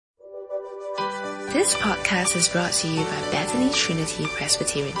This podcast is brought to you by Bethany Trinity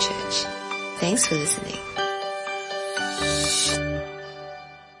Presbyterian Church. Thanks for listening.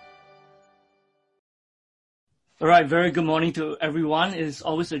 All right, very good morning to everyone. It is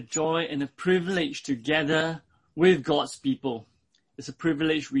always a joy and a privilege to gather with God's people. It's a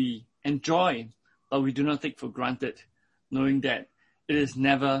privilege we enjoy, but we do not take for granted, knowing that it is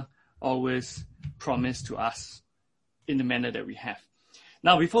never always promised to us in the manner that we have.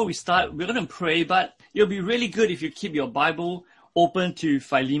 Now, before we start, we're going to pray, but it'll be really good if you keep your Bible open to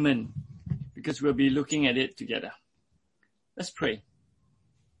Philemon, because we'll be looking at it together. Let's pray.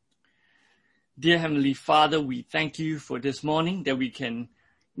 Dear Heavenly Father, we thank you for this morning that we can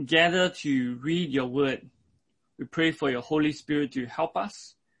gather to read your word. We pray for your Holy Spirit to help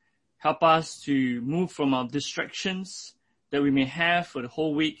us to move from our distractions that we may have for the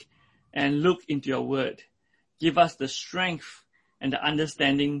whole week and look into your word. Give us the strength and the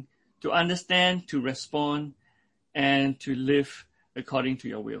understanding to understand, to respond, and to live according to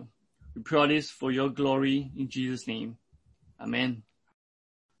your will. We pray all this for your glory in Jesus' name. Amen.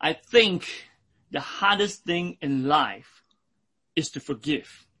 I think the hardest thing in life is to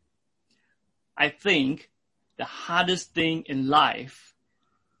forgive. I think the hardest thing in life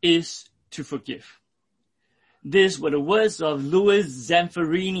is to forgive. These were the words of Louis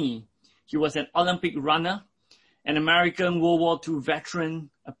Zamperini. He was an Olympic runner, an American World War II veteran,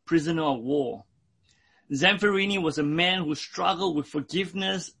 a prisoner of war. Zamperini was a man who struggled with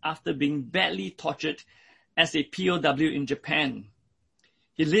forgiveness after being badly tortured as a POW in Japan.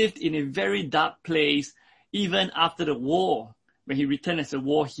 He lived in a very dark place even after the war, when he returned as a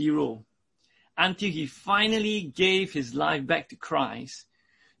war hero, until he finally gave his life back to Christ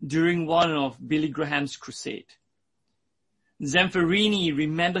during one of Billy Graham's crusades. Zamperini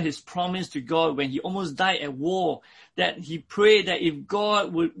remembered his promise to God when he almost died at war, that he prayed that if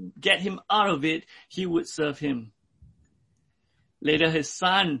God would get him out of it, he would serve him. Later, his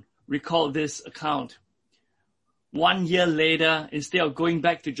son recalled this account. 1 year later, instead of going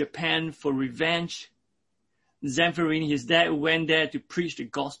back to Japan for revenge, Zamperini, his dad, went there to preach the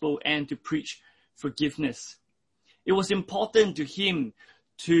gospel and to preach forgiveness. It was important to him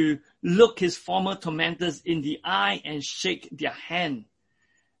to look his former tormentors in the eye and shake their hand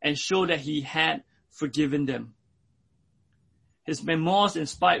and show that he had forgiven them. His memoirs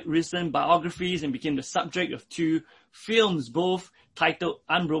inspired recent biographies and became the subject of 2 films, both titled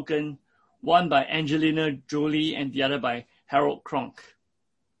Unbroken, one by Angelina Jolie and the other by Harold Kronk.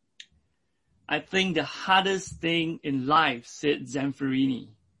 I think the hardest thing in life, said Zamperini,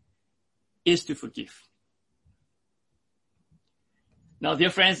 is to forgive. Now,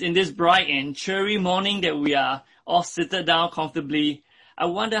 dear friends, in this bright and cheery morning that we are all seated down comfortably, I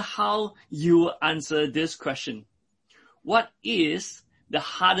wonder how you will answer this question. What is the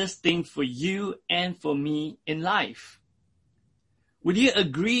hardest thing for you and for me in life? Would you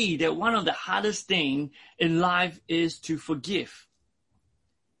agree that one of the hardest things in life is to forgive?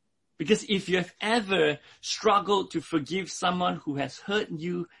 Because if you have ever struggled to forgive someone who has hurt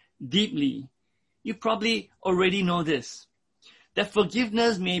you deeply, you probably already know this. That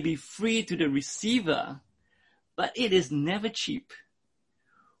forgiveness may be free to the receiver, but it is never cheap.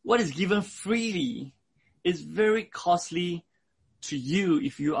 What is given freely is very costly to you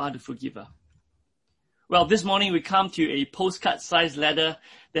if you are the forgiver. Well, this morning we come to a postcard-sized letter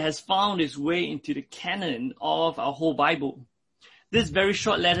that has found its way into the canon of our whole Bible. This very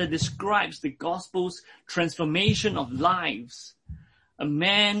short letter describes the gospel's transformation of lives, a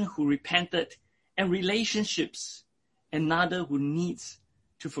man who repented, and relationships, another who needs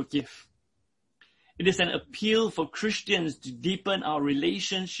to forgive. It is an appeal for Christians to deepen our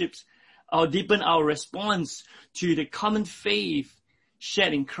relationships, or deepen our response to the common faith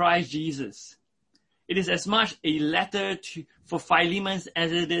shared in Christ Jesus. It is as much a letter for Philemon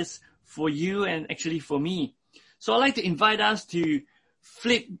as it is for you and actually for me. So I'd like to invite us to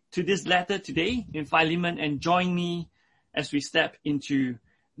flip to this letter today in Philemon and join me as we step into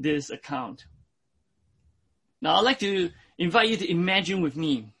this account. Now, I'd like to invite you to imagine with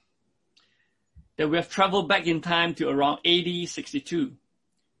me that we have traveled back in time to around AD 62.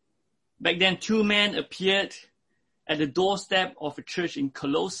 Back then, 2 men appeared at the doorstep of a church in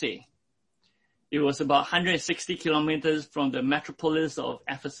Colossae. It was about 160 kilometers from the metropolis of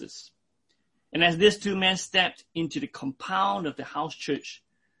Ephesus. And as these 2 men stepped into the compound of the house church,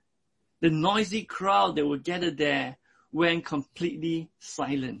 the noisy crowd that were gathered there went completely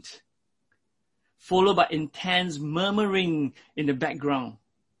silent, followed by intense murmuring in the background.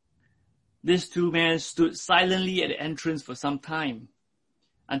 These 2 men stood silently at the entrance for some time,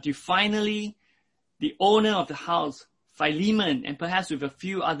 until finally the owner of the house, Philemon, and perhaps with a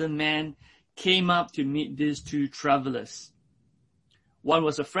few other men, came up to meet these two travelers. One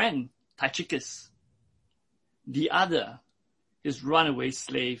was a friend, Tychicus. The other, his runaway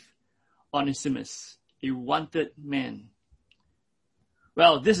slave, Onesimus, a wanted man.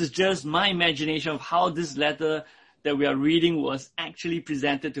 Well, this is just my imagination of how this letter that we are reading was actually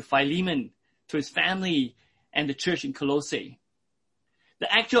presented to Philemon, to his family, and the church in Colossae.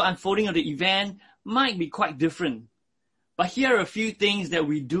 The actual unfolding of the event might be quite different, but here are a few things that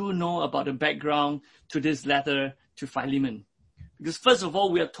we do know about the background to this letter to Philemon. Because first of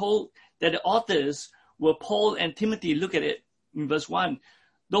all, we are told that the authors were Paul and Timothy. Look at it in verse 1.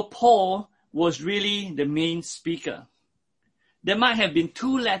 Though Paul was really the main speaker, there might have been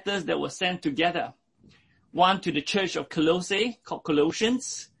two letters that were sent together. One to the church of Colossae, called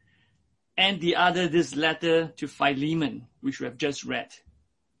Colossians, and the other, this letter to Philemon, which we have just read.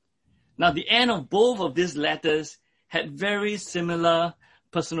 Now, the end of both of these letters had very similar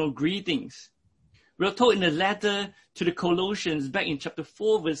personal greetings. We are told in the letter to the Colossians, back in chapter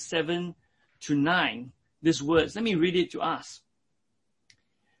 4, verse 7 to 9, these words. Let me read it to us.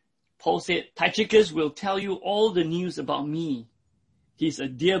 Paul said, Tychicus will tell you all the news about me. He's a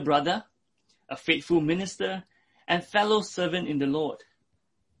dear brother, a faithful minister, and fellow servant in the Lord.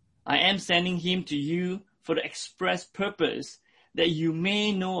 I am sending him to you for the express purpose that you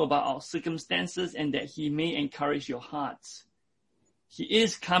may know about our circumstances and that he may encourage your hearts. He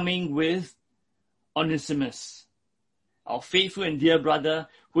is coming with Onesimus, our faithful and dear brother,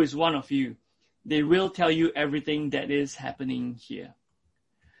 who is one of you. They will tell you everything that is happening here.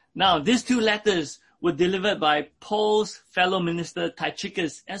 Now, these two letters were delivered by Paul's fellow minister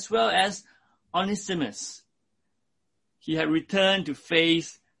Tychicus as well as Onesimus. He had returned to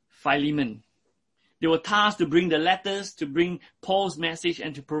face Philemon. They were tasked to bring the letters, to bring Paul's message,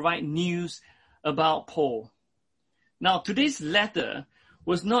 and to provide news about Paul. Now, today's letter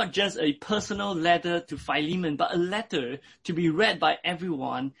was not just a personal letter to Philemon, but a letter to be read by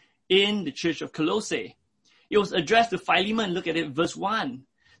everyone in the church of Colossae. It was addressed to Philemon, look at it, verse 1,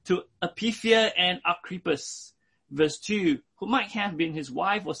 to Apphia and Archippus, verse 2, who might have been his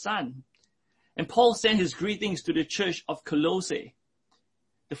wife or son. And Paul sent his greetings to the church of Colossae.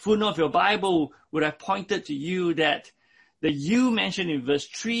 The footnote of your Bible would have pointed to you that the you mentioned in verse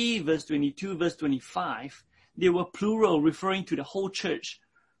 3, verse 22, verse 25, they were plural, referring to the whole church,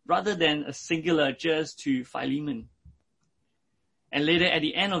 rather than a singular just to Philemon. And later at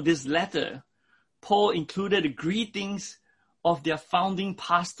the end of this letter, Paul included the greetings of their founding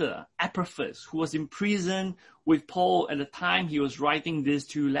pastor, Epaphras, who was in prison with Paul at the time he was writing these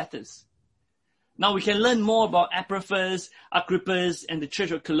two letters. Now we can learn more about Epaphras, Archippus, and the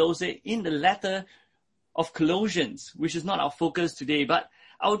church of Colossae in the letter of Colossians, which is not our focus today, but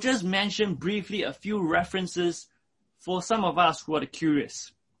I'll just mention briefly a few references for some of us who are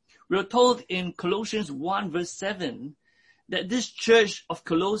curious. We are told in Colossians 1 verse 7 that this church of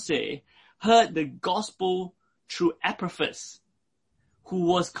Colossae heard the gospel through Epaphras, who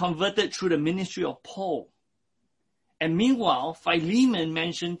was converted through the ministry of Paul. And meanwhile, Philemon,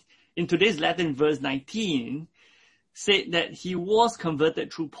 mentioned in today's letter in verse 19, said that he was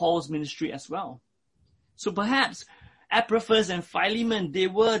converted through Paul's ministry as well. So perhaps Epaphras and Philemon, they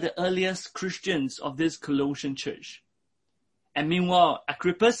were the earliest Christians of this Colossian church. And meanwhile,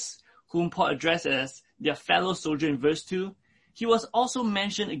 Archippus, whom Paul addressed as their fellow soldier in verse 2, he was also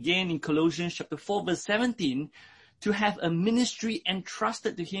mentioned again in Colossians chapter 4 verse 17 to have a ministry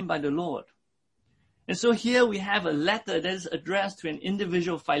entrusted to him by the Lord. And so here we have a letter that is addressed to an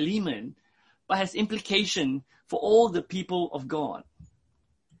individual, Philemon, but has implication for all the people of God.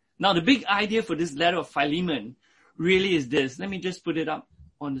 Now the big idea for this letter of Philemon really is this. Let me just put it up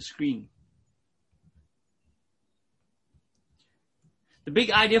on the screen. The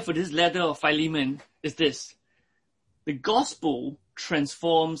big idea for this letter of Philemon is this. The gospel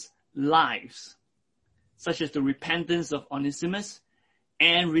transforms lives, such as the repentance of Onesimus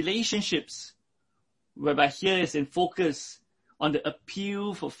and relationships, whereby here is in focus on the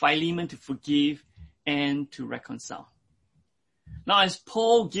appeal for Philemon to forgive and to reconcile. Now, as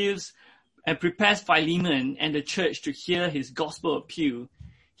Paul gives and prepares Philemon and the church to hear his gospel appeal,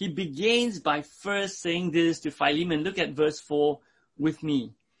 he begins by first saying this to Philemon. Look at verse 4 with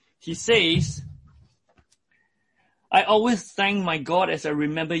me. He says, I always thank my God as I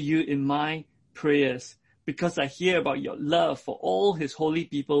remember you in my prayers, because I hear about your love for all his holy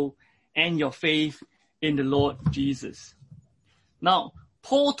people and your faith in the Lord Jesus. Now,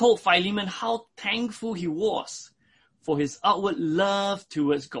 Paul told Philemon how thankful he was for his outward love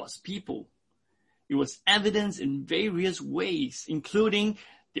towards God's people. It was evidenced in various ways, including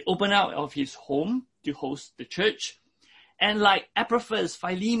the open out of his home to host the church, And like Epaphras,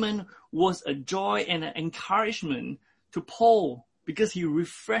 Philemon was a joy and an encouragement to Paul because he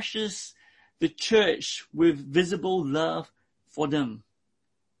refreshes the church with visible love for them.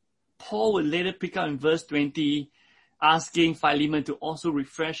 Paul would later pick up in verse 20, asking Philemon to also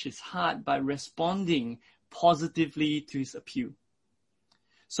refresh his heart by responding positively to his appeal.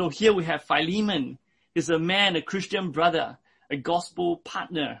 So here we have Philemon. He's a man, a Christian brother, a gospel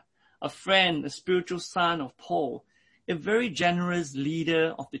partner, a friend, a spiritual son of Paul, a very generous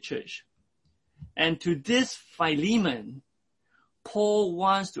leader of the church. And to this Philemon, Paul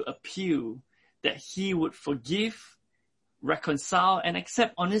wants to appeal that he would forgive, reconcile, and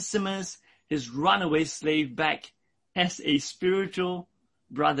accept Onesimus, his runaway slave, back as a spiritual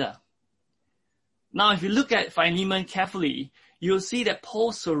brother. Now, if you look at Philemon carefully, you'll see that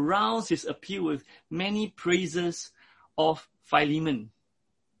Paul surrounds his appeal with many praises of Philemon.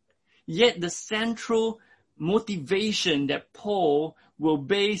 Yet the central motivation that Paul will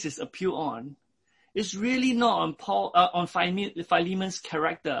base his appeal on is really not on Philemon's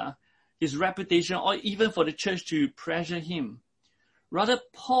character, his reputation, or even for the church to pressure him. Rather,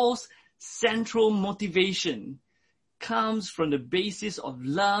 Paul's central motivation comes from the basis of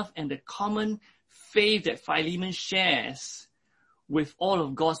love and the common faith that Philemon shares with all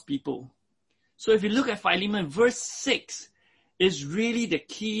of God's people. So if you look at Philemon, verse 6 is really the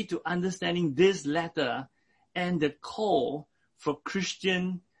key to understanding this letter and the call for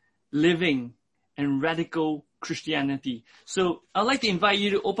Christian living and radical Christianity. So I'd like to invite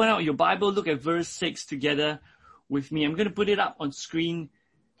you to open out your Bible, look at verse 6 together with me. I'm going to put it up on screen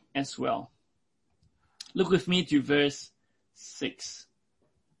as well. Look with me to verse 6.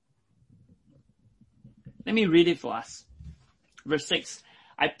 Let me read it for us. Verse 6,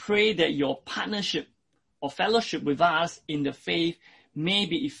 I pray that your partnership or fellowship with us in the faith may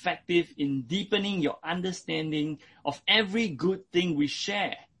be effective in deepening your understanding of every good thing we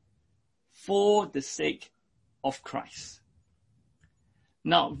share for the sake of Christ.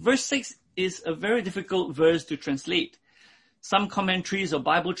 Now, verse 6 is a very difficult verse to translate. Some commentaries or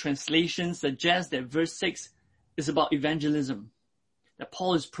Bible translations suggest that verse 6 is about evangelism, that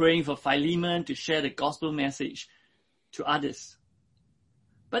Paul is praying for Philemon to share the gospel message to others.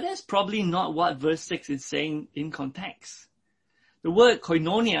 But that's probably not what verse 6 is saying in context. The word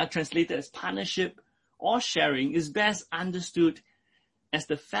koinonia, translated as partnership or sharing, is best understood as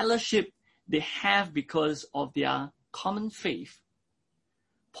the fellowship they have because of their common faith.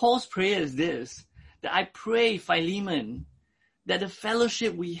 Paul's prayer is this, that I pray, Philemon, that the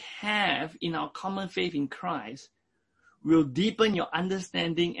fellowship we have in our common faith in Christ will deepen your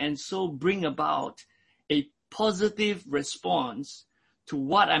understanding and so bring about a positive response to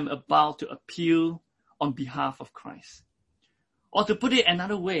what I'm about to appeal on behalf of Christ. Or to put it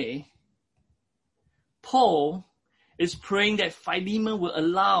another way, Paul is praying that Philemon will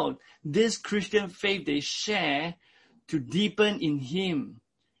allow this Christian faith they share to deepen in him,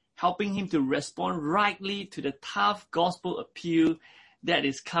 helping him to respond rightly to the tough gospel appeal that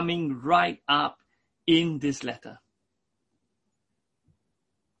is coming right up in this letter.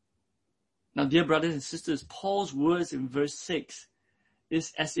 Now, dear brothers and sisters, Paul's words in verse 6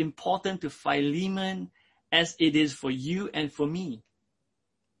 is as important to Philemon as it is for you and for me.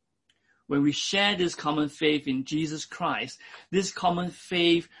 When we share this common faith in Jesus Christ, this common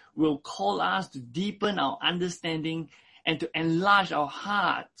faith will call us to deepen our understanding and to enlarge our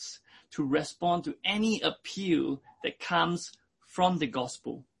hearts to respond to any appeal that comes from the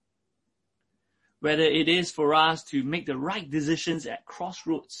gospel. Whether it is for us to make the right decisions at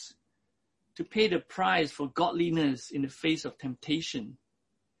crossroads, to pay the price for godliness in the face of temptation,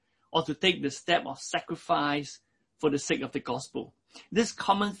 or to take the step of sacrifice for the sake of the gospel. This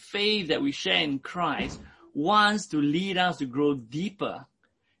common faith that we share in Christ wants to lead us to grow deeper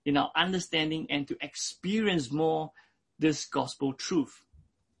in our understanding and to experience more this gospel truth.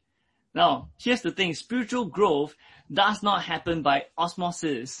 Now, here's the thing. Spiritual growth does not happen by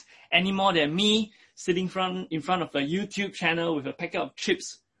osmosis any more than me sitting in front of a YouTube channel with a packet of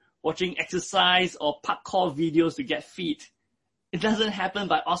chips, watching exercise or parkour videos to get fit. It doesn't happen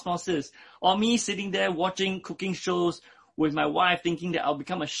by osmosis. Or me sitting there watching cooking shows with my wife thinking that I'll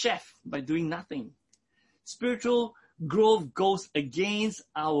become a chef by doing nothing. Spiritual growth goes against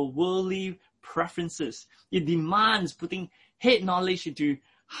our worldly preferences. It demands putting head knowledge into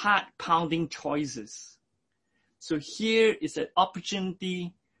heart-pounding choices. So here is an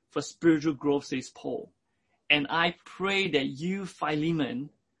opportunity for spiritual growth, says Paul. And I pray that you, Philemon,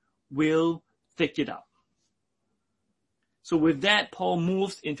 will take it up. So with that, Paul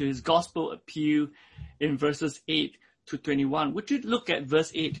moves into his gospel appeal in verses 8 to 21. Would you look at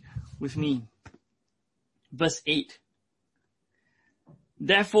verse 8 with me? Verse 8.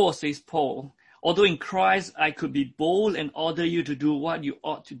 Therefore, says Paul, although in Christ I could be bold and order you to do what you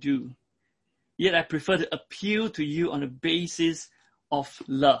ought to do, yet I prefer to appeal to you on the basis of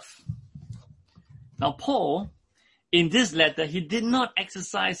love. Now, Paul, in this letter, he did not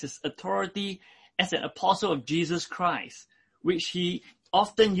exercise his authority as an apostle of Jesus Christ, which he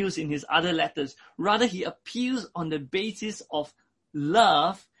often used in his other letters. Rather, he appeals on the basis of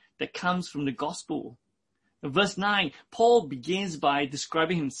love that comes from the gospel. In verse 9, Paul begins by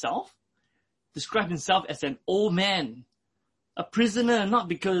describing himself as an old man, a prisoner, not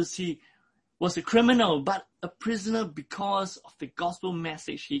because he was a criminal, but a prisoner because of the gospel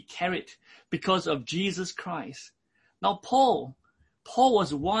message he carried, because of Jesus Christ. Now, Paul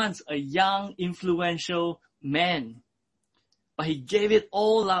was once a young, influential man, but he gave it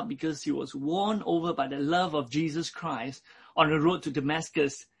all up because he was won over by the love of Jesus Christ on the road to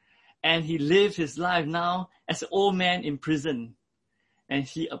Damascus, and he lived his life now as an old man in prison. And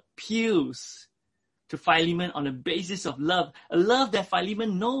he appeals to Philemon on the basis of love, a love that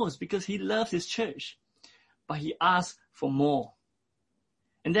Philemon knows because he loves his church. But he asks for more.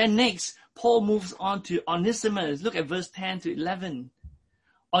 And then next, Paul moves on to Onesimus. Look at verse 10 to 11.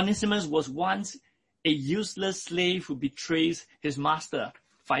 Onesimus was once a useless slave who betrays his master,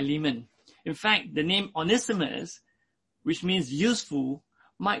 Philemon. In fact, the name Onesimus, which means useful,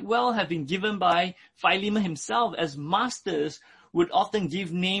 might well have been given by Philemon himself, as masters would often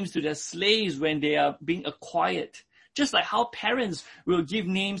give names to their slaves when they are being acquired. Just like how parents will give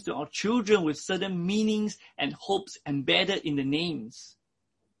names to our children with certain meanings and hopes embedded in the names.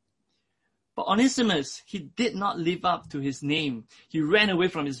 But Onesimus, he did not live up to his name. He ran away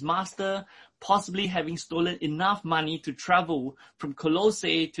from his master, possibly having stolen enough money to travel from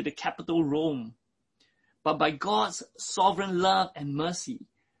Colossae to the capital Rome. But by God's sovereign love and mercy,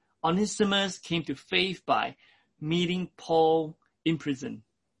 Onesimus came to faith by meeting Paul in prison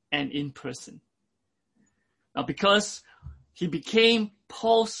and in person. Now, because he became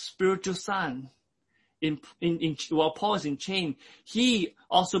Paul's spiritual son, while Paul is in chain, he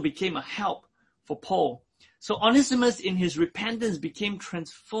also became a help for Paul. So Onesimus, in his repentance, became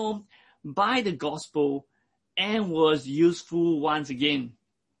transformed by the gospel and was useful once again.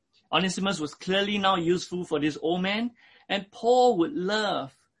 Onesimus was clearly now useful for this old man, and Paul would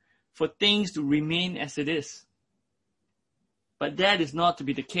love for things to remain as it is. But that is not to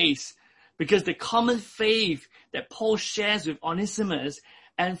be the case, because the common faith that Paul shares with Onesimus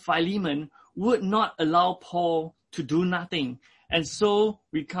and Philemon would not allow Paul to do nothing. And so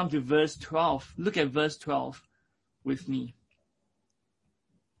we come to verse 12. Look at verse 12 with me.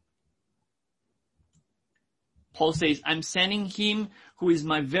 Paul says, I'm sending him who is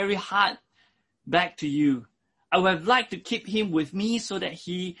my very heart back to you. I would have liked to keep him with me so that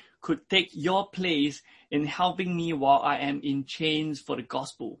he could take your place in helping me while I am in chains for the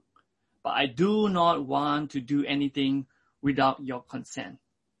gospel. But I do not want to do anything without your consent.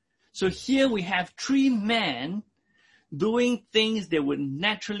 So here we have three men doing things they would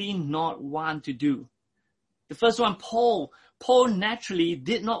naturally not want to do. The first one, Paul. Paul naturally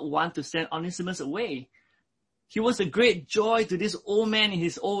did not want to send Onesimus away. He was a great joy to this old man in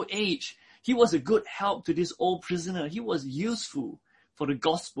his old age. He was a good help to this old prisoner. He was useful for the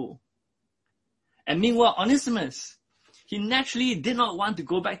gospel. And meanwhile, Onesimus, he naturally did not want to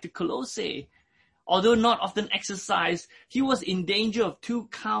go back to Colossae. Although not often exercised, he was in danger of 2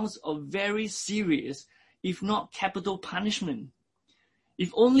 counts of very serious, if not capital punishment.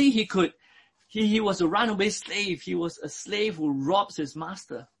 If only he could, he was a runaway slave. He was a slave who robs his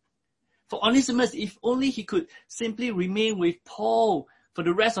master. For Onesimus, if only he could simply remain with Paul for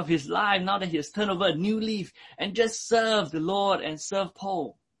the rest of his life, now that he has turned over a new leaf, and just serve the Lord and serve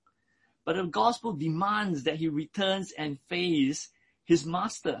Paul. But the gospel demands that he returns and face his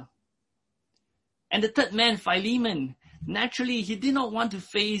master. And the third man, Philemon, naturally he did not want to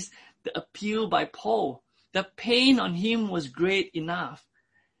face the appeal by Paul. The pain on him was great enough,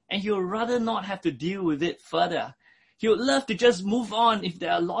 and he would rather not have to deal with it further. He would love to just move on. If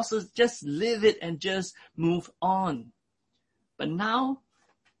there are losses, just live it and just move on. But now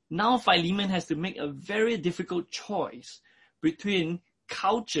Philemon has to make a very difficult choice between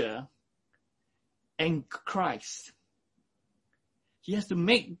culture and Christ. He has to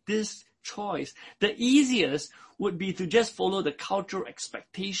make this choice. The easiest would be to just follow the cultural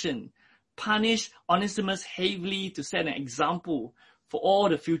expectation, punish Onesimus heavily to set an example for all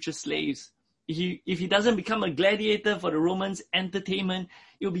the future slaves. If he doesn't become a gladiator for the Romans' entertainment,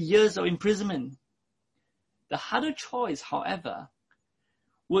 it will be years of imprisonment. The harder choice, however,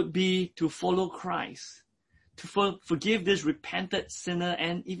 would be to follow Christ, to forgive this repentant sinner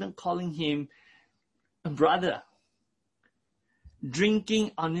and even calling him a brother.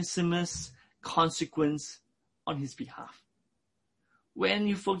 drinking Onesimus' consequence on his behalf. When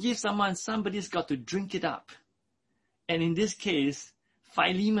you forgive someone, somebody's got to drink it up. And in this case,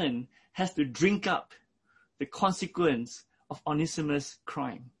 Philemon has to drink up the consequence of Onesimus'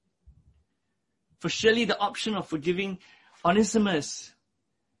 crime. For surely the option of forgiving Onesimus,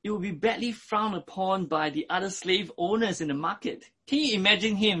 it will be badly frowned upon by the other slave owners in the market. Can you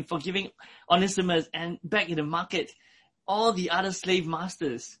imagine him forgiving Onesimus, and back in the market, all the other slave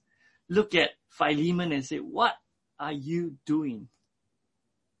masters look at Philemon and say, "What are you doing?"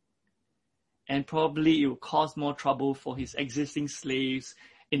 And probably it will cause more trouble for his existing slaves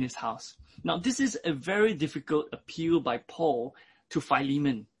in his house. Now, this is a very difficult appeal by Paul to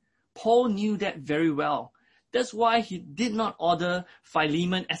Philemon. Paul knew that very well. That's why he did not order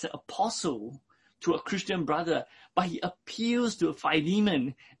Philemon as an apostle to a Christian brother, but he appeals to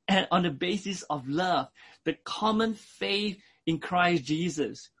Philemon and on the basis of love, the common faith in Christ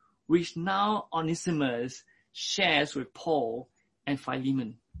Jesus, which now Onesimus shares with Paul and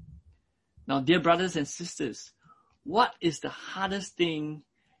Philemon. Now, dear brothers and sisters, what is the hardest thing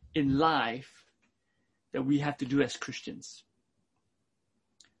in life that we have to do as Christians?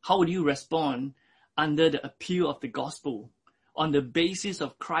 How would you respond under the appeal of the gospel on the basis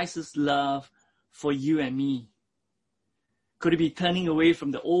of Christ's love for you and me? Could it be turning away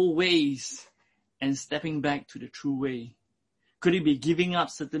from the old ways and stepping back to the true way? Could it be giving up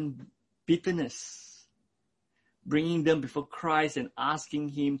certain bitterness, bringing them before Christ and asking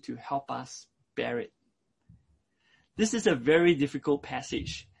Him to help us bear it? This is a very difficult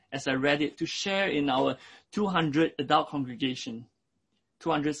passage as I read it to share in our 200 adult congregation,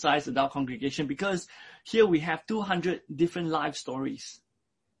 200 size adult congregation, because here we have 200 different life stories.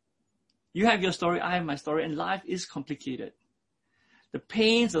 You have your story, I have my story, and life is complicated. The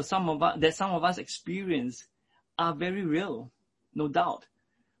pains of some of us experience are very real, no doubt.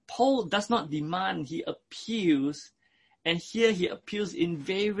 Paul does not demand, he appeals, and here he appeals in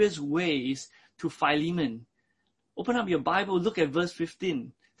various ways to Philemon. Open up your Bible, look at verse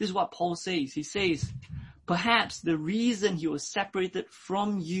 15. This is what Paul says. He says, "Perhaps the reason he was separated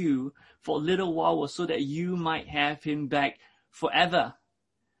from you for a little while was so that you might have him back forever.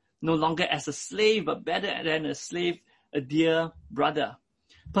 No longer as a slave, but better than a slave, a dear brother.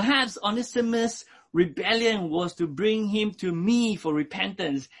 Perhaps Onesimus' rebellion was to bring him to me for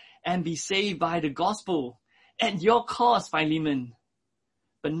repentance and be saved by the gospel. At your cost, Philemon.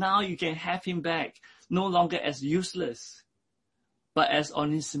 But now you can have him back, no longer as useless, but as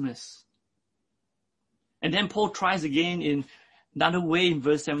Onesimus." And then Paul tries again in another way in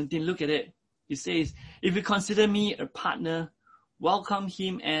verse 17. Look at it. He says, "If you consider me a partner, welcome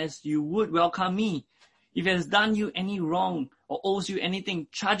him as you would welcome me. If he has done you any wrong or owes you anything,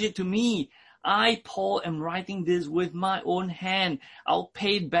 charge it to me. I, Paul, am writing this with my own hand. I'll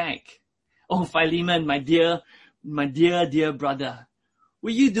pay it back. Oh, Philemon, my dear brother,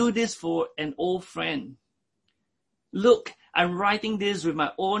 will you do this for an old friend? Look, I'm writing this with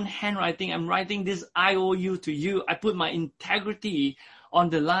my own handwriting. I'm writing this IOU to you. I put my integrity on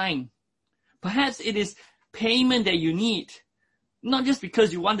the line. Perhaps it is payment that you need, not just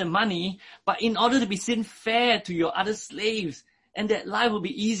because you want the money, but in order to be seen fair to your other slaves, and that life will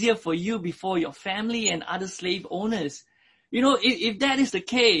be easier for you before your family and other slave owners. You know, if that is the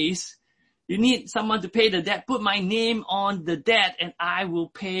case, you need someone to pay the debt. Put my name on the debt and I will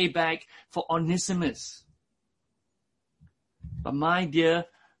pay back for Onesimus. But my dear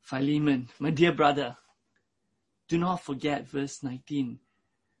Philemon, my dear brother, do not forget verse 19,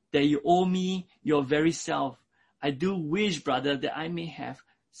 that you owe me your very self. I do wish, brother, that I may have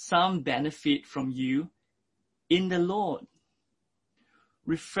some benefit from you in the Lord.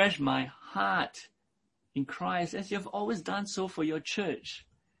 Refresh my heart in Christ as you have always done so for your church."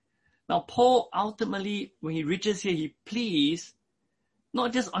 Now, Paul ultimately, when he reaches here, he pleads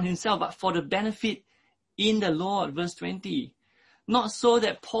not just on himself, but for the benefit in the Lord. Verse 20. Not so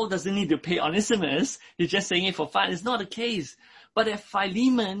that Paul doesn't need to pay Onesimus. He's just saying it for fun. It's not the case. But that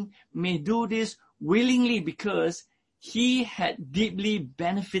Philemon may do this willingly because he had deeply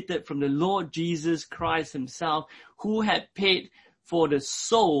benefited from the Lord Jesus Christ himself, who had paid for the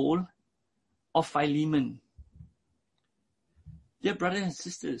soul of Philemon. Dear brothers and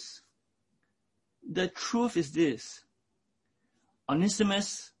sisters, the truth is this: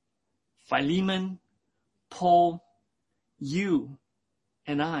 Onesimus, Philemon, Paul, you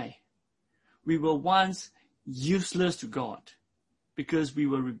and I, we were once useless to God because we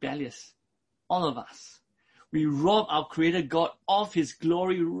were rebellious. All of us. We robbed our Creator God of His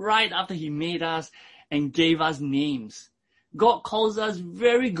glory right after He made us and gave us names. God calls us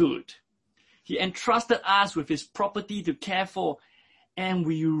very good. He entrusted us with His property to care for, and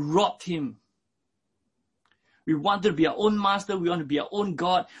we robbed him. We wanted to be our own master. We wanted to be our own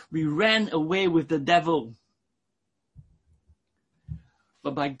God. We ran away with the devil.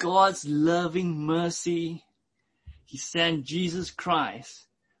 But by God's loving mercy, he sent Jesus Christ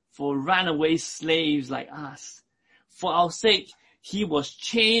for runaway slaves like us. For our sake, he was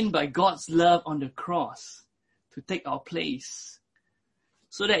chained by God's love on the cross to take our place.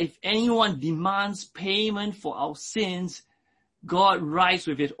 So that if anyone demands payment for our sins, God writes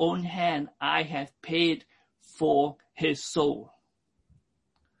with his own hand, I have paid for his soul.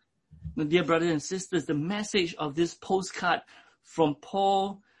 Now, dear brothers and sisters, the message of this postcard from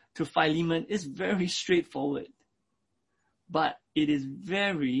Paul to Philemon is very straightforward, but it is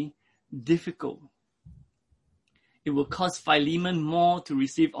very difficult. It will cost Philemon more to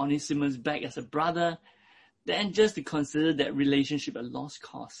receive Onesimus back as a brother than just to consider that relationship a lost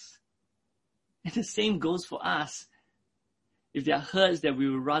cause. And the same goes for us. If there are hurts that we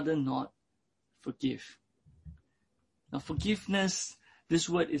would rather not forgive. Now, forgiveness, this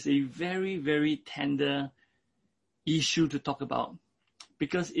word is a very, very tender issue to talk about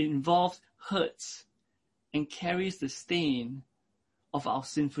because it involves hurts and carries the stain of our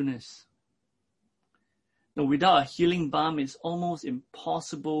sinfulness. Now, without a healing balm, it's almost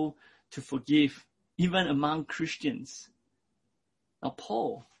impossible to forgive, even among Christians. Now,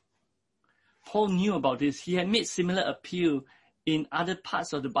 Paul knew about this. He had made similar appeal in other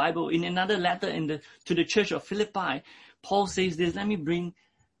parts of the Bible. In another letter to the church of Philippi, Paul says this. Let me bring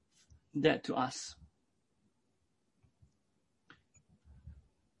that to us.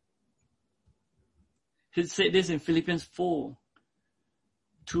 He said this in Philippians 4,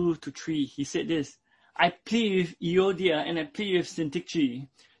 2-3. He said this, I plead with Euodia and I plead with Syntyche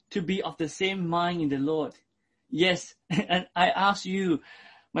to be of the same mind in the Lord. Yes, and I ask you,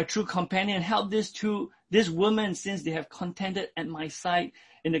 my true companion, help this woman, since they have contended at my side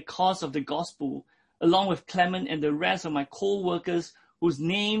in the cause of the gospel, along with Clement and the rest of my co-workers whose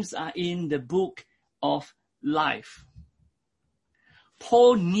names are in the book of life.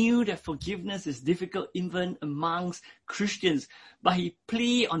 Paul knew that forgiveness is difficult even amongst Christians, but he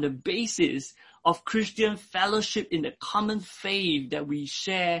pleaded on the basis of Christian fellowship in the common faith that we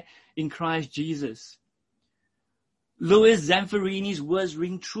share in Christ Jesus. Louis Zamperini's words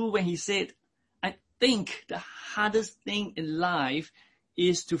ring true when he said, I think the hardest thing in life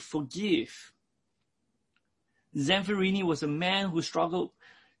is to forgive. Zamperini was a man who struggled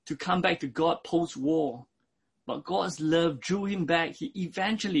to come back to God post-war. But God's love drew him back. He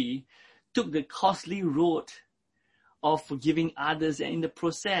eventually took the costly road of forgiving others, and in the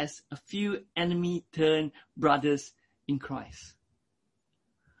process, a few enemy turned brothers in Christ.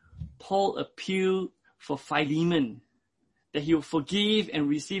 Paul appealed for Philemon that he would forgive and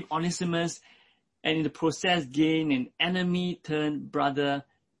receive Onesimus, and in the process gain an enemy turned brother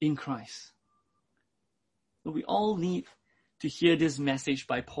in Christ. But we all need to hear this message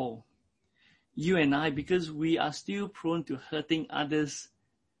by Paul. You and I, because we are still prone to hurting others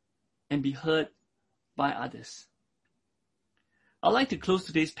and be hurt by others. I'd like to close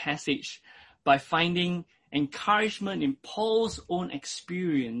today's passage by finding encouragement in Paul's own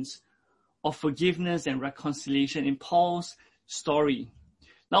experience of forgiveness and reconciliation in Paul's story.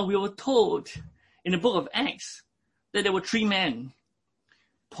 Now, we were told in the book of Acts that there were 3 men,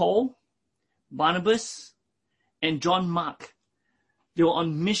 Paul, Barnabas, and John Mark. They were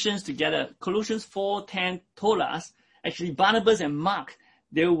on missions together. Colossians 4:10 told us, actually Barnabas and Mark,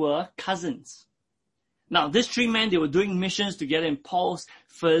 they were cousins. Now, these 3 men, they were doing missions together in Paul's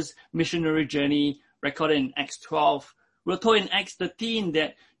first missionary journey, recorded in Acts 12. We're told in Acts 13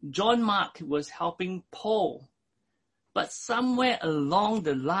 that John Mark was helping Paul. But somewhere along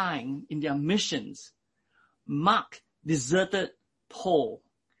the line in their missions, Mark deserted Paul,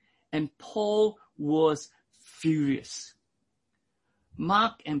 and Paul was furious.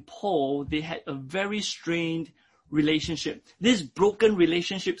 Mark and Paul, they had a very strained relationship. This broken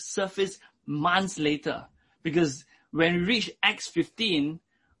relationship surfaced months later because when we reached Acts 15,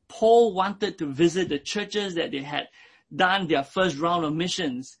 Paul wanted to visit the churches that they had done their first round of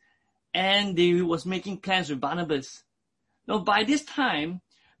missions, and he was making plans with Barnabas. Now, by this time,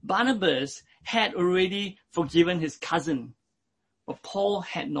 Barnabas had already forgiven his cousin, but Paul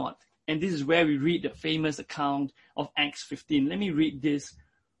had not. And this is where we read the famous account of Acts 15. Let me read this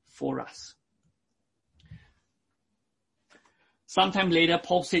for us. Sometime later,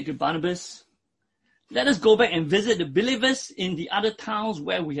 Paul said to Barnabas, let us go back and visit the believers in the other towns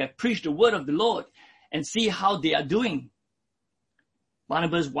where we have preached the word of the Lord and see how they are doing.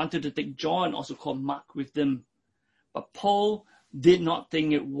 Barnabas wanted to take John, also called Mark, with them. But Paul did not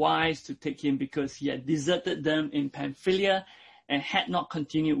think it wise to take him because he had deserted them in Pamphylia and had not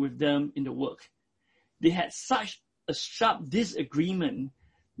continued with them in the work. They had such a sharp disagreement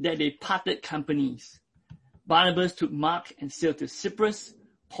that they parted companies. Barnabas took Mark and sailed to Cyprus.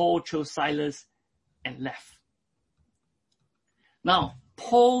 Paul chose Silas and left. Now,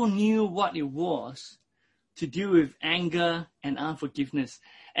 Paul knew what it was to deal with anger and unforgiveness.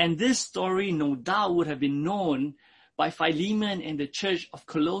 And this story no doubt would have been known by Philemon and the church of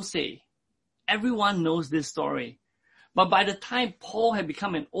Colossae. Everyone knows this story. But by the time Paul had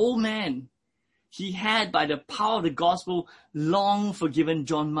become an old man, he had, by the power of the gospel, long forgiven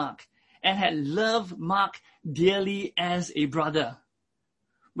John Mark and had loved Mark dearly as a brother.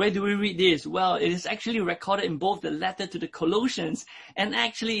 Where do we read this? Well, it is actually recorded in both the letter to the Colossians and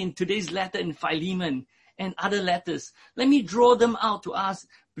actually in today's letter in Philemon and other letters. Let me draw them out to us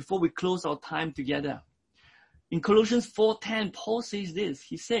before we close our time together. In Colossians 4:10, Paul says this.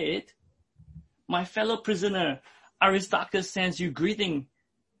 He said, "My fellow prisoner Aristarchus sends you greeting,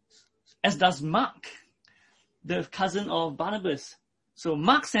 as does Mark, the cousin of Barnabas." So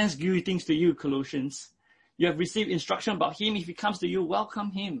Mark sends greetings to you, Colossians. You have received instruction about him. If he comes to you,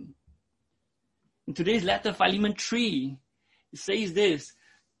 welcome him. In today's letter, Philemon 3, it says this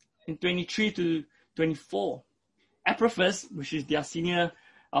in 23 to 24. Epaphras, which is their senior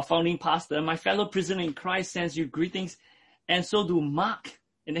founding pastor, "My fellow prisoner in Christ sends you greetings, and so do Mark."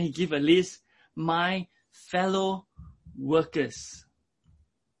 And then he gives a list, "My fellow workers."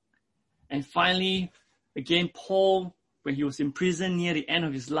 And finally, again, Paul, when he was in prison near the end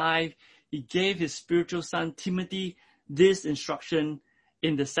of his life, he gave his spiritual son Timothy this instruction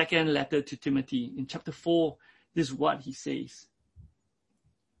in the second letter to Timothy. In chapter 4, this is what he says.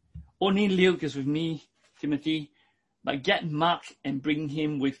 "Only Luke is with me, Timothy, but get Mark and bring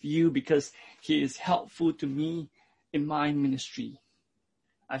him with you because he is helpful to me in my ministry.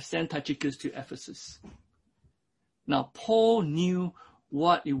 I've sent Tychicus to Ephesus." Now, Paul knew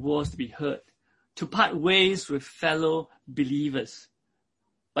what it was to be hurt, to part ways with fellow believers.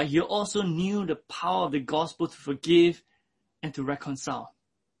 But he also knew the power of the gospel to forgive and to reconcile.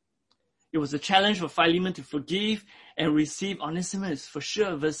 It was a challenge for Philemon to forgive and receive Onesimus, for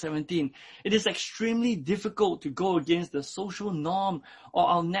sure, verse 17. It is extremely difficult to go against the social norm or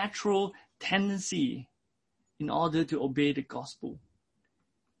our natural tendency in order to obey the gospel.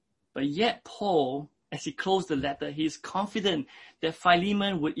 But yet Paul, as he closed the letter, he is confident that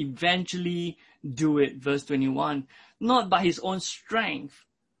Philemon would eventually do it, verse 21, not by his own strength,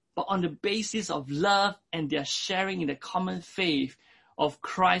 but on the basis of love and their sharing in the common faith of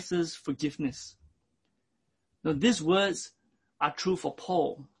Christ's forgiveness. Now, these words are true for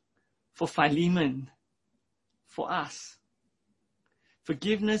Paul, for Philemon, for us.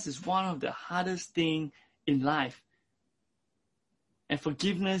 Forgiveness is one of the hardest things in life. And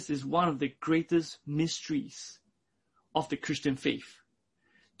forgiveness is one of the greatest mysteries of the Christian faith.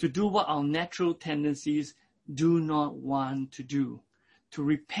 To do what our natural tendencies do not want to do. To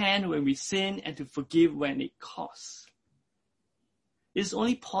repent when we sin and to forgive when it costs. It's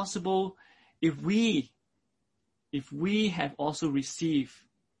only possible if we have also received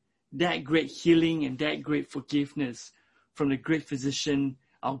that great healing and that great forgiveness from the great physician,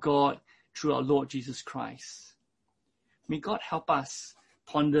 our God, through our Lord Jesus Christ. May God help us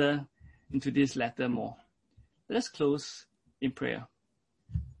ponder into this letter more. Let us close in prayer.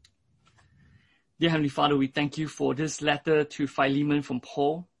 Dear Heavenly Father, we thank you for this letter to Philemon from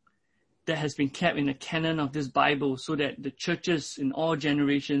Paul that has been kept in the canon of this Bible so that the churches in all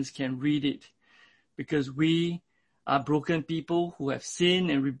generations can read it, because we are broken people who have sinned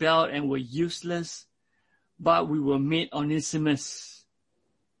and rebelled and were useless, but we were made Onesimus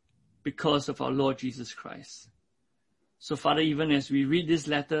because of our Lord Jesus Christ. So Father, even as we read this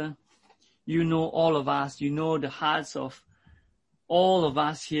letter, you know all of us, you know the hearts of all of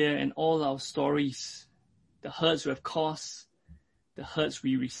us here and all our stories, the hurts we have caused, the hurts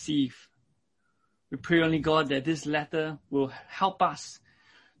we receive. We pray only, God, that this letter will help us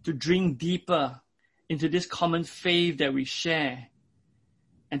to drink deeper into this common faith that we share,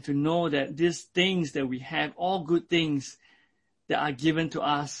 and to know that these things that we have, all good things that are given to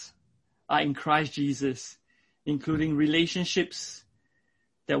us, are in Christ Jesus, including relationships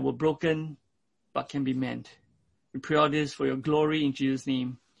that were broken but can be mended. We pray all this for your glory in Jesus'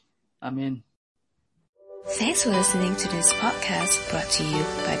 name. Amen. Thanks for listening to this podcast brought to you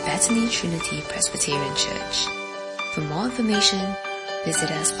by Bethany Trinity Presbyterian Church. For more information,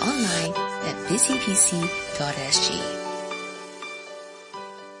 visit us online at busypc.sg.